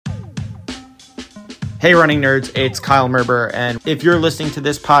Hey running nerds, it's Kyle Merber, and if you're listening to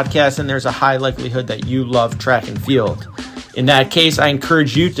this podcast, then there's a high likelihood that you love track and field. In that case, I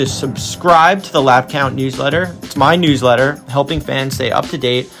encourage you to subscribe to the Lap Count newsletter. It's my newsletter, helping fans stay up to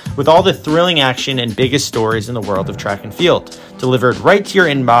date with all the thrilling action and biggest stories in the world of track and field, delivered right to your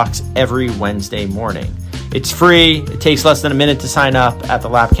inbox every Wednesday morning. It's free, it takes less than a minute to sign up at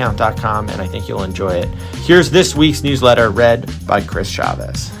thelapcount.com, and I think you'll enjoy it. Here's this week's newsletter read by Chris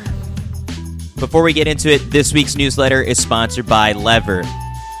Chavez. Before we get into it, this week's newsletter is sponsored by Lever.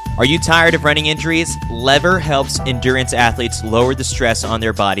 Are you tired of running injuries? Lever helps endurance athletes lower the stress on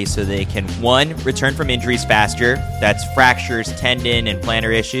their bodies so they can, 1, return from injuries faster. That's fractures, tendon, and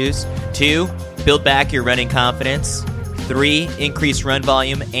plantar issues. 2, build back your running confidence. 3, increase run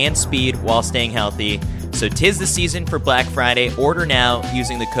volume and speed while staying healthy. So 'tis the season for Black Friday. Order now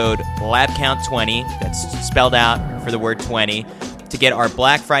using the code LAPCOUNT20, that's spelled out for the word 20, to get our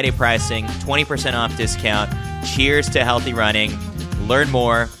Black Friday pricing, 20% off discount. Cheers to healthy running. Learn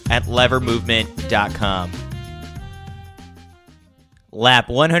more at levermovement.com. Lap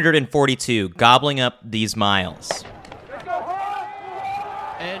 142, gobbling up these miles.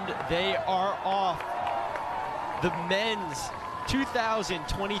 And they are off. The men's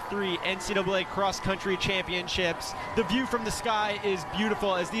 2023 NCAA Cross Country Championships. The view from the sky is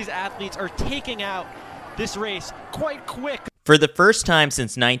beautiful as these athletes are taking out this race quite quick. For the first time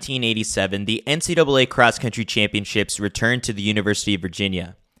since 1987, the NCAA Cross Country Championships returned to the University of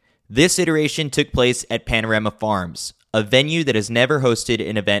Virginia. This iteration took place at Panorama Farms, a venue that has never hosted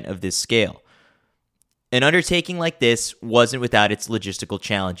an event of this scale. An undertaking like this wasn't without its logistical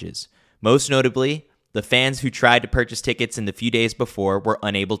challenges. Most notably, the fans who tried to purchase tickets in the few days before were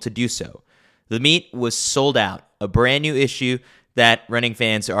unable to do so. The meet was sold out, a brand new issue that running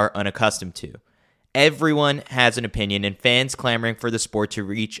fans are unaccustomed to. Everyone has an opinion, and fans clamoring for the sport to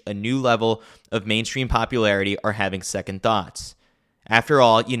reach a new level of mainstream popularity are having second thoughts. After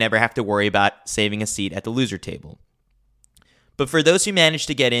all, you never have to worry about saving a seat at the loser table. But for those who managed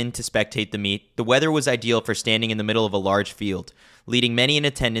to get in to spectate the meet, the weather was ideal for standing in the middle of a large field, leading many in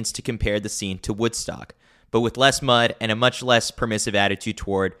attendance to compare the scene to Woodstock, but with less mud and a much less permissive attitude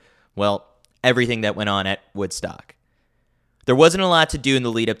toward, well, everything that went on at Woodstock. There wasn't a lot to do in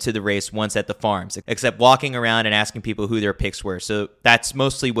the lead up to the race once at the farms, except walking around and asking people who their picks were, so that's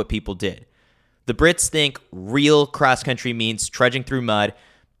mostly what people did. The Brits think real cross-country means trudging through mud,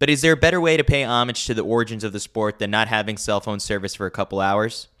 but is there a better way to pay homage to the origins of the sport than not having cell phone service for a couple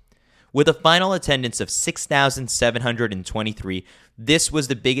hours? With a final attendance of 6,723, this was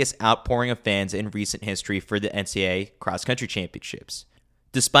the biggest outpouring of fans in recent history for the NCAA Cross-Country Championships.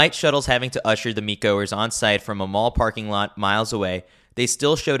 Despite shuttles having to usher the meetgoers on site from a mall parking lot miles away, they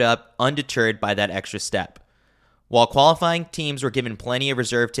still showed up undeterred by that extra step. While qualifying teams were given plenty of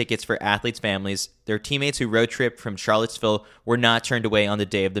reserved tickets for athletes' families, their teammates who road tripped from Charlottesville were not turned away on the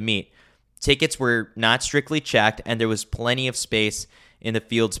day of the meet. Tickets were not strictly checked, and there was plenty of space in the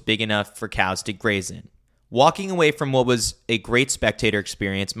fields big enough for cows to graze in. Walking away from what was a great spectator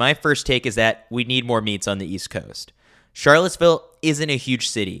experience, my first take is that we need more meets on the East Coast. Charlottesville isn't a huge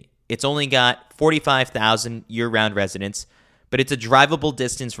city. It's only got 45,000 year-round residents, but it's a drivable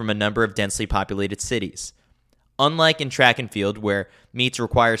distance from a number of densely populated cities. Unlike in track and field, where meets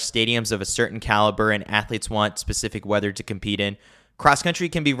require stadiums of a certain caliber and athletes want specific weather to compete in, cross-country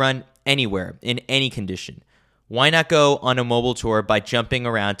can be run anywhere, in any condition. Why not go on a mobile tour by jumping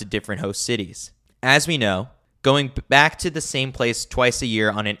around to different host cities? As we know, going back to the same place twice a year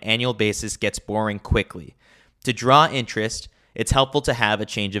on an annual basis gets boring quickly. To draw interest, it's helpful to have a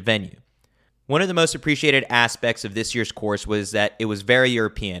change of venue. One of the most appreciated aspects of this year's course was that it was very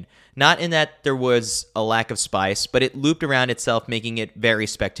European, not in that there was a lack of spice, but it looped around itself, making it very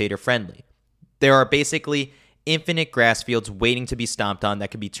spectator-friendly. There are basically infinite grass fields waiting to be stomped on that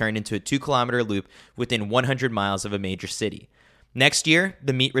can be turned into a 2-kilometer loop within 100 miles of a major city. Next year,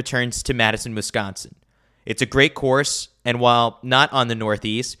 the meet returns to Madison, Wisconsin. It's a great course, and while not on the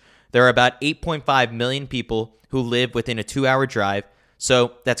Northeast, there are about 8.5 million people who live within a 2-hour drive,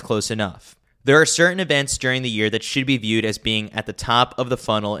 so that's close enough. There are certain events during the year that should be viewed as being at the top of the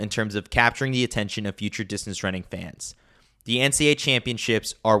funnel in terms of capturing the attention of future distance running fans. The NCAA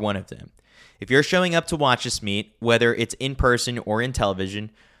Championships are one of them. If you're showing up to watch this meet, whether it's in person or in television,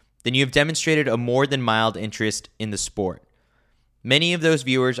 then you have demonstrated a more than mild interest in the sport. Many of those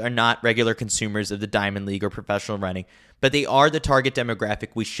viewers are not regular consumers of the Diamond League or professional running, but they are the target demographic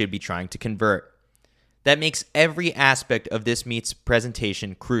we should be trying to convert. That makes every aspect of this meet's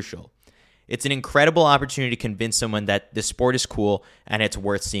presentation crucial. It's an incredible opportunity to convince someone that the sport is cool and it's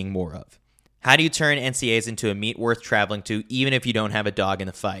worth seeing more of. How do you turn NCAAs into a meet worth traveling to even if you don't have a dog in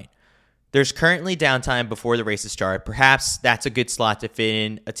the fight? There's currently downtime before the races start. Perhaps that's a good slot to fit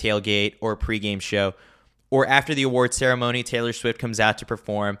in a tailgate or a pregame show. Or after the award ceremony, Taylor Swift comes out to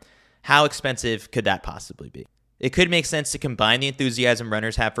perform. How expensive could that possibly be? It could make sense to combine the enthusiasm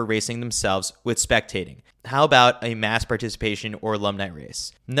runners have for racing themselves with spectating. How about a mass participation or alumni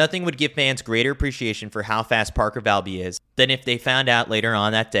race? Nothing would give fans greater appreciation for how fast Parker Valby is than if they found out later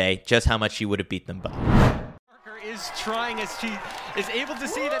on that day just how much she would have beat them by. Parker is trying as she is able to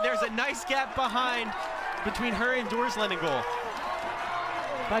see that there's a nice gap behind between her and Doris Lemingol.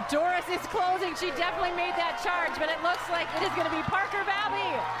 But Doris is closing. She definitely made that charge, but it looks like it is going to be Parker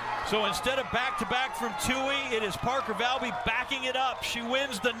Valby. So instead of back-to-back from Tui, it is Parker Valby backing it up. She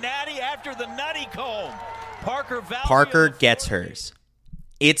wins the Natty after the Nutty Comb. Parker gets hers.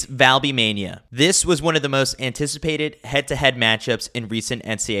 It's Valby Mania. This was one of the most anticipated head-to-head matchups in recent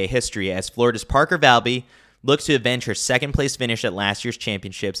NCAA history, as Florida's Parker Valby looked to avenge her second-place finish at last year's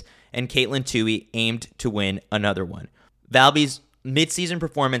championships, and Caitlin Tui aimed to win another one. Valby's mid-season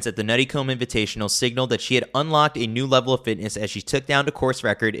performance at the Nutty Comb Invitational signaled that she had unlocked a new level of fitness as she took down the course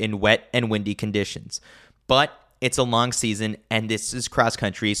record in wet and windy conditions. But it's a long season, and this is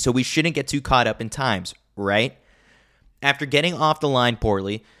cross-country, so we shouldn't get too caught up in times, right? After getting off the line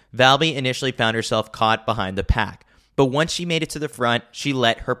poorly, Valby initially found herself caught behind the pack. But once she made it to the front, she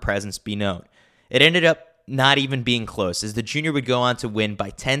let her presence be known. It ended up not even being close, as the junior would go on to win by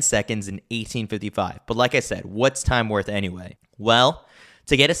 10 seconds in 18:55. But like I said, what's time worth anyway? Well,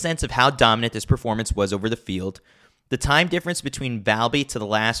 to get a sense of how dominant this performance was over the field, the time difference between Valby to the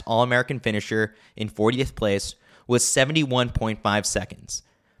last All-American finisher in 40th place was 71.5 seconds.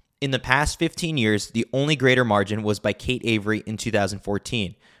 In the past 15 years, the only greater margin was by Kate Avery in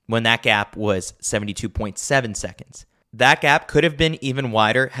 2014, when that gap was 72.7 seconds. That gap could have been even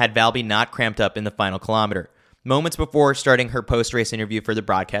wider had Valby not cramped up in the final kilometer. Moments before starting her post-race interview for the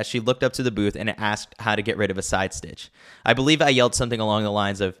broadcast, she looked up to the booth and asked how to get rid of a side stitch. I believe I yelled something along the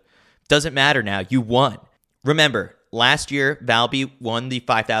lines of, "Doesn't matter now, you won." Remember, last year, Valby won the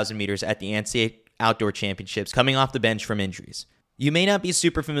 5,000 meters at the NCAA Outdoor Championships, coming off the bench from injuries. You may not be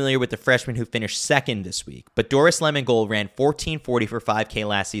super familiar with the freshman who finished second this week, but Doris Lemingol ran 14:40 for 5K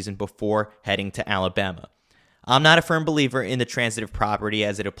last season before heading to Alabama. I'm not a firm believer in the transitive property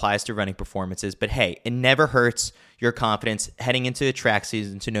as it applies to running performances, but hey, it never hurts your confidence heading into a track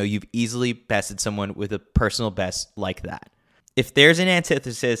season to know you've easily bested someone with a personal best like that. If there's an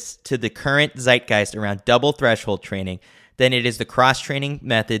antithesis to the current zeitgeist around double threshold training, then it is the cross-training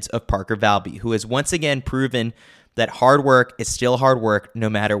methods of Parker Valby, who has once again proven that hard work is still hard work no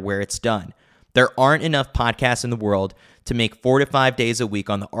matter where it's done. There aren't enough podcasts in the world to make 4 to 5 days a week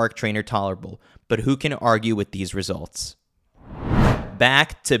on the ARC trainer tolerable, but who can argue with these results?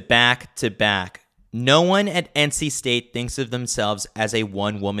 Back to back to back. No one at NC State thinks of themselves as a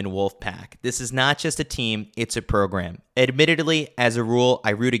one-woman wolf pack. This is not just a team, it's a program. Admittedly, as a rule,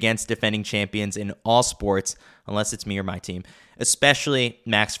 I root against defending champions in all sports, unless it's me or my team, especially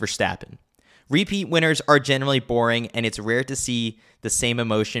Max Verstappen. Repeat winners are generally boring, and it's rare to see the same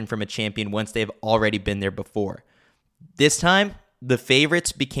emotion from a champion once they've already been there before. This time, the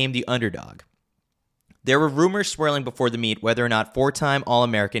favorites became the underdog. There were rumors swirling before the meet whether or not 4-time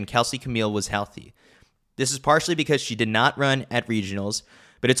All-American Kelsey Camille was healthy. This is partially because she did not run at regionals,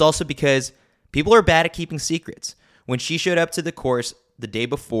 but it's also because people are bad at keeping secrets. When she showed up to the course the day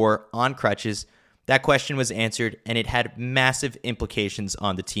before on crutches, that question was answered, and it had massive implications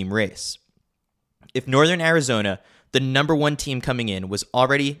on the team race. If Northern Arizona, the number one team coming in, was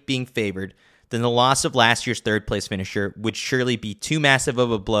already being favored, then the loss of last year's third-place finisher would surely be too massive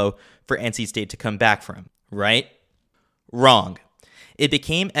of a blow for NC State to come back from, right? Wrong. It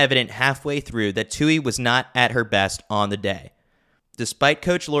became evident halfway through that Tui was not at her best on the day. Despite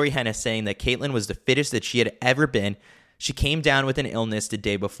Coach Lori Hennis saying that Caitlin was the fittest that she had ever been, she came down with an illness the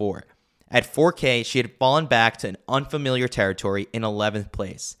day before. At 4K, she had fallen back to an unfamiliar territory in 11th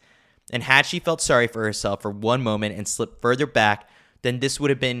place. And had she felt sorry for herself for one moment and slipped further back, then this would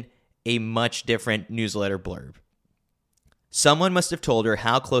have been a much different newsletter blurb. Someone must have told her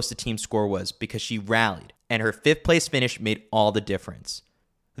how close the team score was because she rallied, and her 5th place finish made all the difference.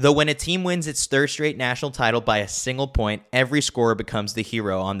 Though when a team wins its 3rd straight national title by a single point, every scorer becomes the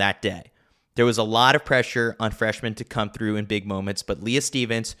hero on that day. There was a lot of pressure on freshmen to come through in big moments, but Leah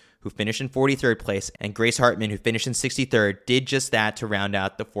Stevens, who finished in 43rd place, and Grace Hartman, who finished in 63rd, did just that to round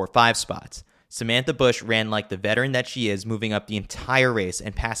out the 4-5 spots. Samantha Bush ran like the veteran that she is, moving up the entire race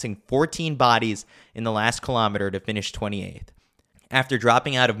and passing 14 bodies in the last kilometer to finish 28th. After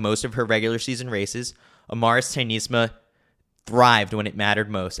dropping out of most of her regular season races, Amaris Tainisma thrived when it mattered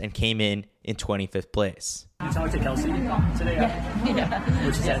most and came in 25th place. You talked to Kelsey today? Yeah.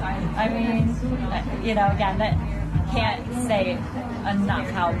 What she said? I mean, again, that can't say enough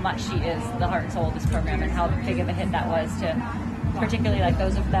how much she is the heart and soul of this program and how big of a hit that was to particularly like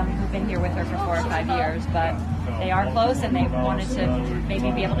those of them who've been here with her for 4 or 5 years. But they are close and they wanted to maybe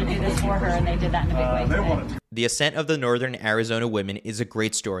be able to do this for her, and they did that in a big way today. The ascent of the Northern Arizona women is a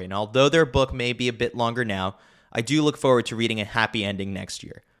great story, and although their book may be a bit longer now, I do look forward to reading a happy ending next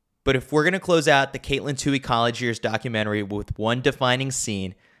year. But if we're going to close out the Caitlin Toohey College Years documentary with one defining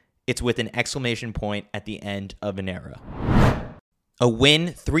scene, it's with an exclamation point at the end of an era. A win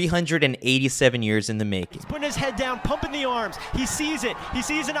 387 years in the making. He's putting his head down, pumping the arms. He sees it. He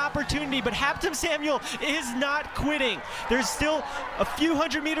sees an opportunity, but Hampton Samuel is not quitting. There's still a few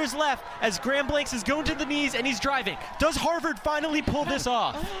hundred meters left as Graham Blanks is going to the knees and he's driving. Does Harvard finally pull this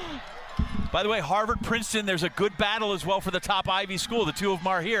off? By the way, Harvard, Princeton, there's a good battle as well for the top Ivy school. The two of them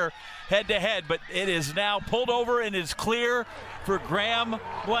are here head-to-head, but it is now pulled over and is clear for Graham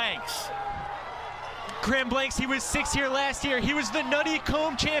Blanks. Graham Blanks, he was 6th here last year. He was the Nutty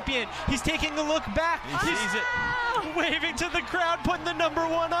Comb champion. He's taking a look back. He sees it. Waving to the crowd, putting the number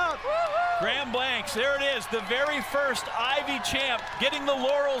 1 up. Graham Blanks, there it is, the very first Ivy champ, getting the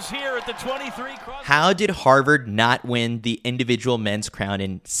laurels here at the 23 cross. How did Harvard not win the individual men's crown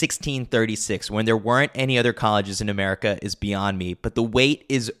in 1636 when there weren't any other colleges in America is beyond me, but the wait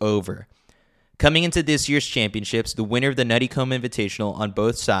is over. Coming into this year's championships, the winner of the Nutty Comb Invitational on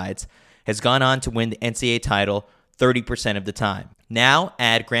both sides has gone on to win the NCAA title 30% of the time. Now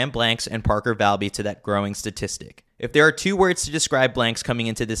add Graham Blanks and Parker Valby to that growing statistic. If there are 2 words to describe Blanks coming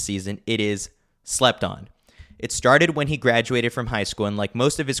into this season, it is slept on. It started when he graduated from high school, and like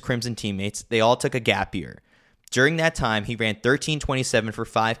most of his Crimson teammates, they all took a gap year. During that time, he ran 13:27 for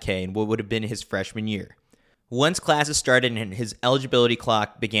 5K in what would have been his freshman year. Once classes started and his eligibility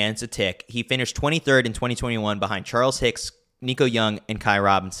clock began to tick, he finished 23rd in 2021 behind Charles Hicks, Nico Young, and Kai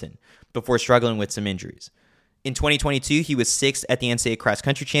Robinson, before struggling with some injuries. In 2022, he was 6th at the NCAA Cross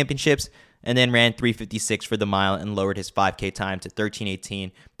Country Championships and then ran 3:56 for the mile and lowered his 5K time to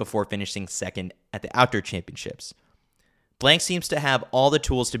 13:18 before finishing 2nd at the Outdoor Championships. Blank seems to have all the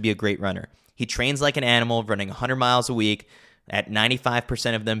tools to be a great runner. He trains like an animal, running 100 miles a week, at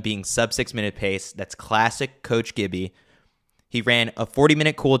 95% of them being sub 6-minute pace. That's classic Coach Gibby. He ran a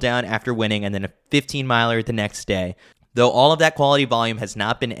 40-minute cool down after winning and then a 15-miler the next day. Though all of that quality volume has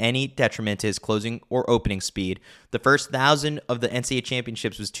not been any detriment to his closing or opening speed, the first 1,000 of the NCAA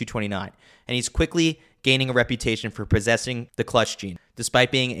championships was 2:29, and he's quickly gaining a reputation for possessing the clutch gene,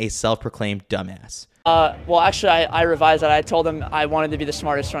 despite being a self-proclaimed dumbass. Well, actually, I revised that. I told him I wanted to be the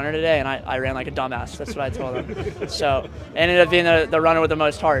smartest runner today, and I ran like a dumbass. That's what I told him. So, ended up being the runner with the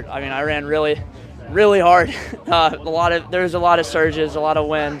most heart. I mean, I ran really, really hard. There was a lot of surges, a lot of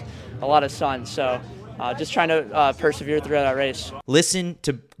wind, a lot of sun. So, just trying to persevere through that race. Listen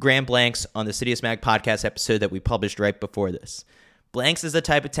to Graham Blanks on the Citius Mag podcast episode that we published right before this. Blanks is the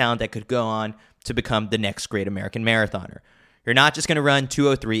type of talent that could go on to become the next great American marathoner. You're not just going to run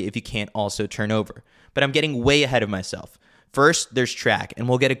 2:03 if you can't also turn over. But I'm getting way ahead of myself. First, there's track, and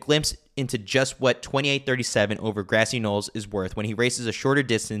we'll get a glimpse into just what 28:37 over grassy knolls is worth when he races a shorter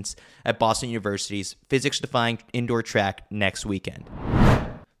distance at Boston University's physics-defying indoor track next weekend.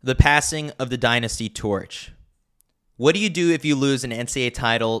 The passing of the dynasty torch. What do you do if you lose an NCAA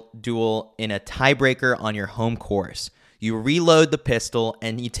title duel in a tiebreaker on your home course? You reload the pistol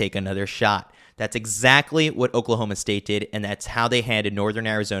and you take another shot. That's exactly what Oklahoma State did, and that's how they handed Northern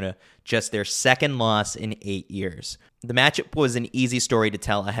Arizona just their second loss in 8 years. The matchup was an easy story to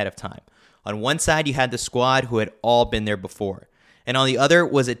tell ahead of time. On one side, you had the squad who had all been there before, and on the other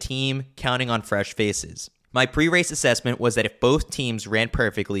was a team counting on fresh faces. My pre-race assessment was that if both teams ran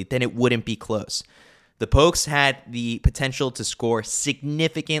perfectly, then it wouldn't be close. The Pokes had the potential to score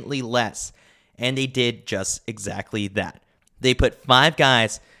significantly less, and they did just exactly that. They put 5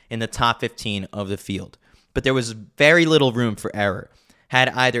 guys in the top 15 of the field, but there was very little room for error. Had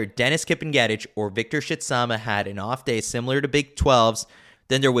either Dennis Kipengetich or Victor Shitsama had an off day similar to Big 12's,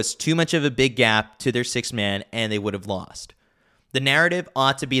 then there was too much of a big gap to their 6th man, and they would have lost. The narrative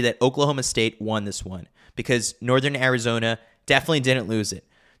ought to be that Oklahoma State won this one, because Northern Arizona definitely didn't lose it.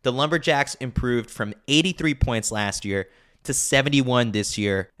 The Lumberjacks improved from 83 points last year to 71 this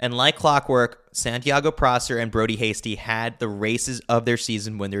year, and like clockwork, Santiago Prosser and Brody Hasty had the races of their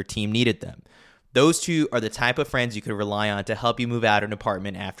season when their team needed them. Those two are the type of friends you could rely on to help you move out of an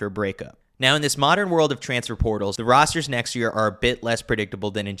apartment after a breakup. Now, in this modern world of transfer portals, the rosters next year are a bit less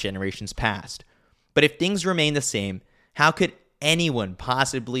predictable than in generations past. But if things remain the same, how could anyone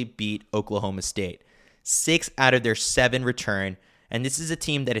possibly beat Oklahoma State? 6 out of their 7 return, and this is a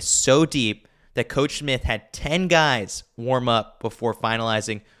team that is so deep that Coach Smith had 10 guys warm up before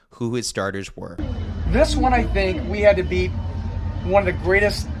finalizing who his starters were. This one, I think, we had to beat one of the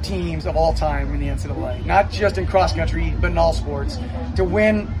greatest teams of all time in the NCAA, not just in cross country, but in all sports. To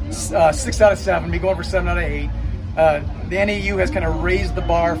win 6 out of 7, be going for 7 out of 8. The NAU has kind of raised the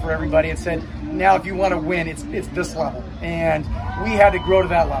bar for everybody and said, now if you want to win, it's this level. And we had to grow to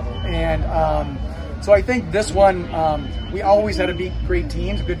that level. And so I think this one, we always had to beat great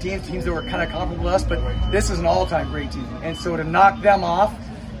teams, good teams that were kind of comparable to us, but this is an all-time great team. And so to knock them off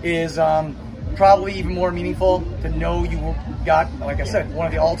is probably even more meaningful to know you got, like I said, one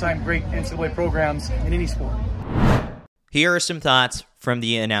of the all-time great NCAA programs in any sport. Here are some thoughts from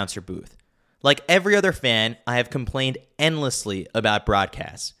the announcer booth. Like every other fan, I have complained endlessly about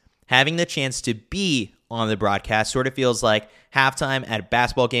broadcasts. Having the chance to be on the broadcast sort of feels like halftime at a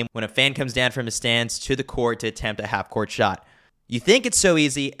basketball game when a fan comes down from the stands to the court to attempt a half-court shot. You think it's so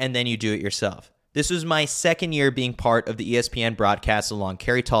easy, and then you do it yourself. This was my second year being part of the ESPN broadcast along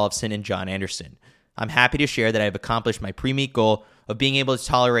Kerry Tollefson and John Anderson. I'm happy to share that I have accomplished my pre-meet goal of being able to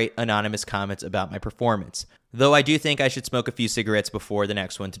tolerate anonymous comments about my performance, though I do think I should smoke a few cigarettes before the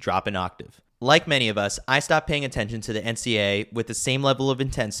next one to drop an octave. Like many of us, I stopped paying attention to the NCAA with the same level of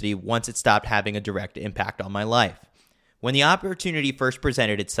intensity once it stopped having a direct impact on my life. When the opportunity first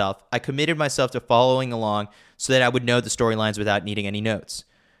presented itself, I committed myself to following along so that I would know the storylines without needing any notes.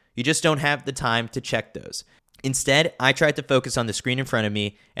 You just don't have the time to check those. Instead, I tried to focus on the screen in front of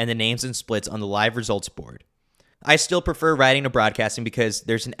me and the names and splits on the live results board. I still prefer writing to broadcasting because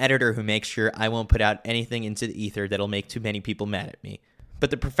there's an editor who makes sure I won't put out anything into the ether that'll make too many people mad at me. But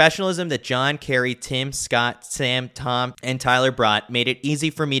the professionalism that John, Kerry, Tim, Scott, Sam, Tom, and Tyler brought made it easy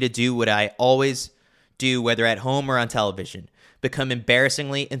for me to do what I always do, whether at home or on television, become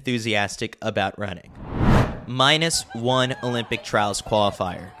embarrassingly enthusiastic about running. -1 Olympic trials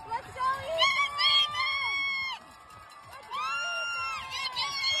qualifier.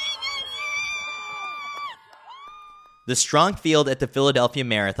 The strong field at the Philadelphia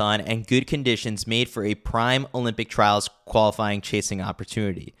Marathon and good conditions made for a prime Olympic trials qualifying chasing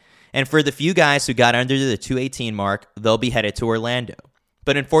opportunity. And for the few guys who got under the 2:18 mark, they'll be headed to Orlando.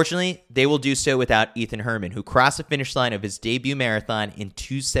 But unfortunately, they will do so without Ethan Herman, who crossed the finish line of his debut marathon in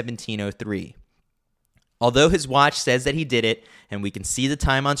 2:17:03. Although his watch says that he did it, and we can see the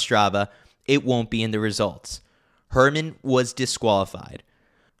time on Strava, it won't be in the results. Herman was disqualified.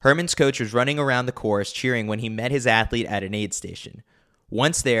 Herman's coach was running around the course cheering when he met his athlete at an aid station.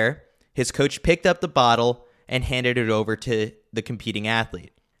 Once there, his coach picked up the bottle and handed it over to the competing athlete.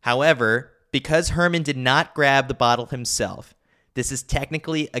 However, because Herman did not grab the bottle himself, this is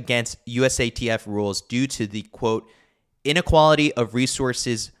technically against USATF rules due to the, quote, inequality of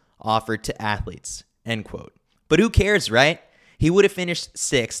resources offered to athletes, end quote. But who cares, right? He would have finished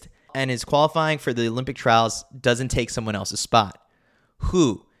 6th, and his qualifying for the Olympic trials doesn't take someone else's spot.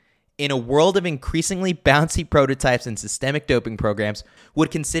 Who, in a world of increasingly bouncy prototypes and systemic doping programs,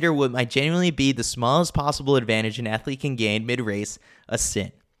 would consider what might genuinely be the smallest possible advantage an athlete can gain mid-race a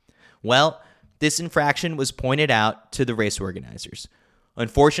sin? Well, this infraction was pointed out to the race organizers.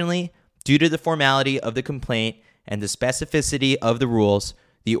 Unfortunately, due to the formality of the complaint and the specificity of the rules,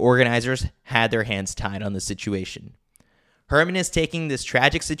 the organizers had their hands tied on the situation. Herman is taking this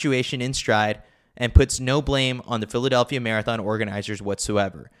tragic situation in stride and puts no blame on the Philadelphia Marathon organizers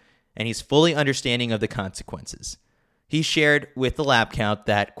whatsoever, and he's fully understanding of the consequences. He shared with the lap count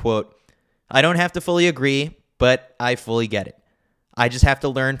that, quote, I don't have to fully agree, but I fully get it. I just have to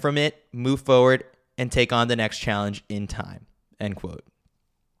learn from it, move forward, and take on the next challenge in time, end quote.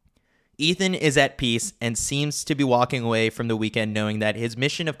 Ethan is at peace and seems to be walking away from the weekend knowing that his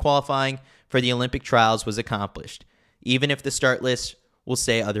mission of qualifying for the Olympic trials was accomplished, even if the start list will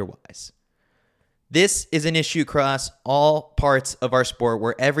say otherwise. This is an issue across all parts of our sport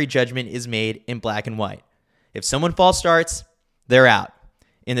where every judgment is made in black and white. If someone false starts, they're out.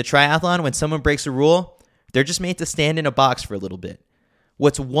 In the triathlon, when someone breaks a rule, they're just made to stand in a box for a little bit.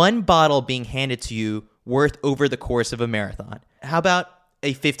 What's one bottle being handed to you worth over the course of a marathon? How about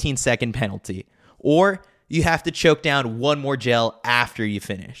a 15-second penalty? Or you have to choke down one more gel after you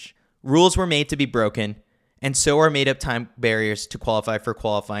finish. Rules were made to be broken, and so are made up time barriers to qualify for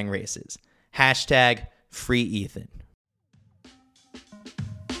qualifying races. #FreeEthan.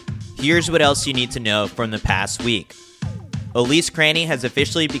 Here's what else you need to know from the past week. Elise Cranny has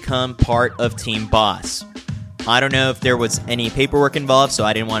officially become part of Team Boss. I don't know if there was any paperwork involved, so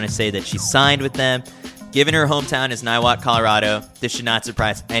I didn't want to say that she signed with them. Given her hometown is Niwot, Colorado, this should not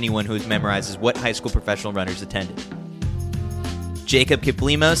surprise anyone who memorizes what high school professional runners attended. Jacob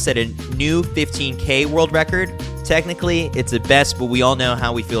Kiplimo set a new 15K world record. Technically, it's the best, but we all know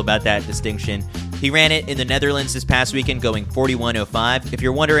how we feel about that distinction. He ran it in the Netherlands this past weekend, going 41.05. If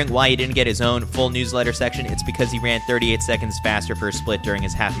you're wondering why he didn't get his own full newsletter section, it's because he ran 38 seconds faster per split during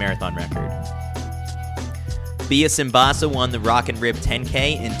his half marathon record. Bia Simbasa won the Rock and Rib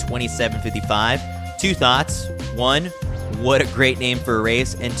 10K in 27.55. Two thoughts. One, what a great name for a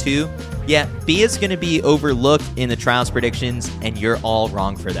race. And two, yeah, Bia's going to be overlooked in the trials predictions, and you're all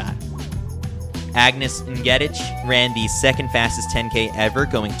wrong for that. Agnes Ngedic ran the second fastest 10K ever,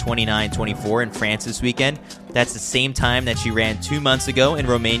 going 29.24 in France this weekend. That's the same time that she ran 2 months ago in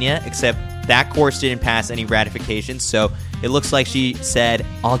Romania, except that course didn't pass any ratifications, so it looks like she said,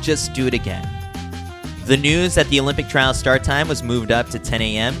 "I'll just do it again." The news that the Olympic trial start time was moved up to 10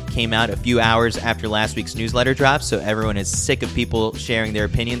 a.m. came out a few hours after last week's newsletter drop, so everyone is sick of people sharing their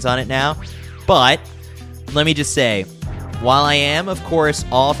opinions on it now. But let me just say, while I am, of course,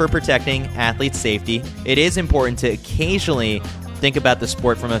 all for protecting athletes' safety, it is important to occasionally think about the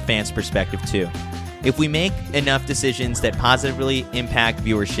sport from a fan's perspective, too. If we make enough decisions that positively impact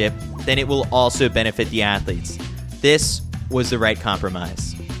viewership, then it will also benefit the athletes. This was the right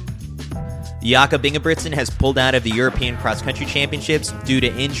compromise. Jakob Ingebrigtsen has pulled out of the European Cross Country Championships due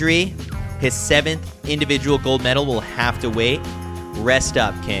to injury. His 7th individual gold medal will have to wait. Rest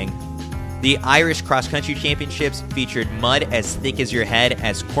up, King. The Irish Cross Country Championships featured mud as thick as your head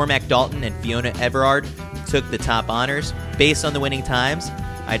as Cormac Dalton and Fiona Everard took the top honors. Based on the winning times,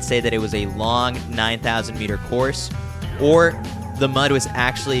 I'd say that it was a long 9,000-meter course, or the mud was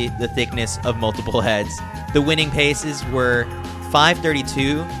actually the thickness of multiple heads. The winning paces were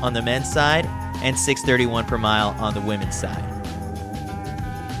 5:32 on the men's side and 6:31 per mile on the women's side.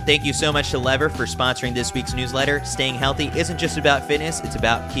 Thank you so much to Lever for sponsoring this week's newsletter. Staying healthy isn't just about fitness, it's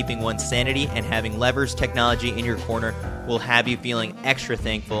about keeping one's sanity, and having Lever's technology in your corner will have you feeling extra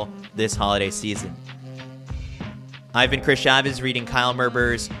thankful this holiday season. I've been Chris Chavez reading Kyle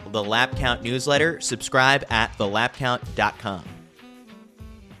Merber's The Lap Count newsletter. Subscribe at thelapcount.com.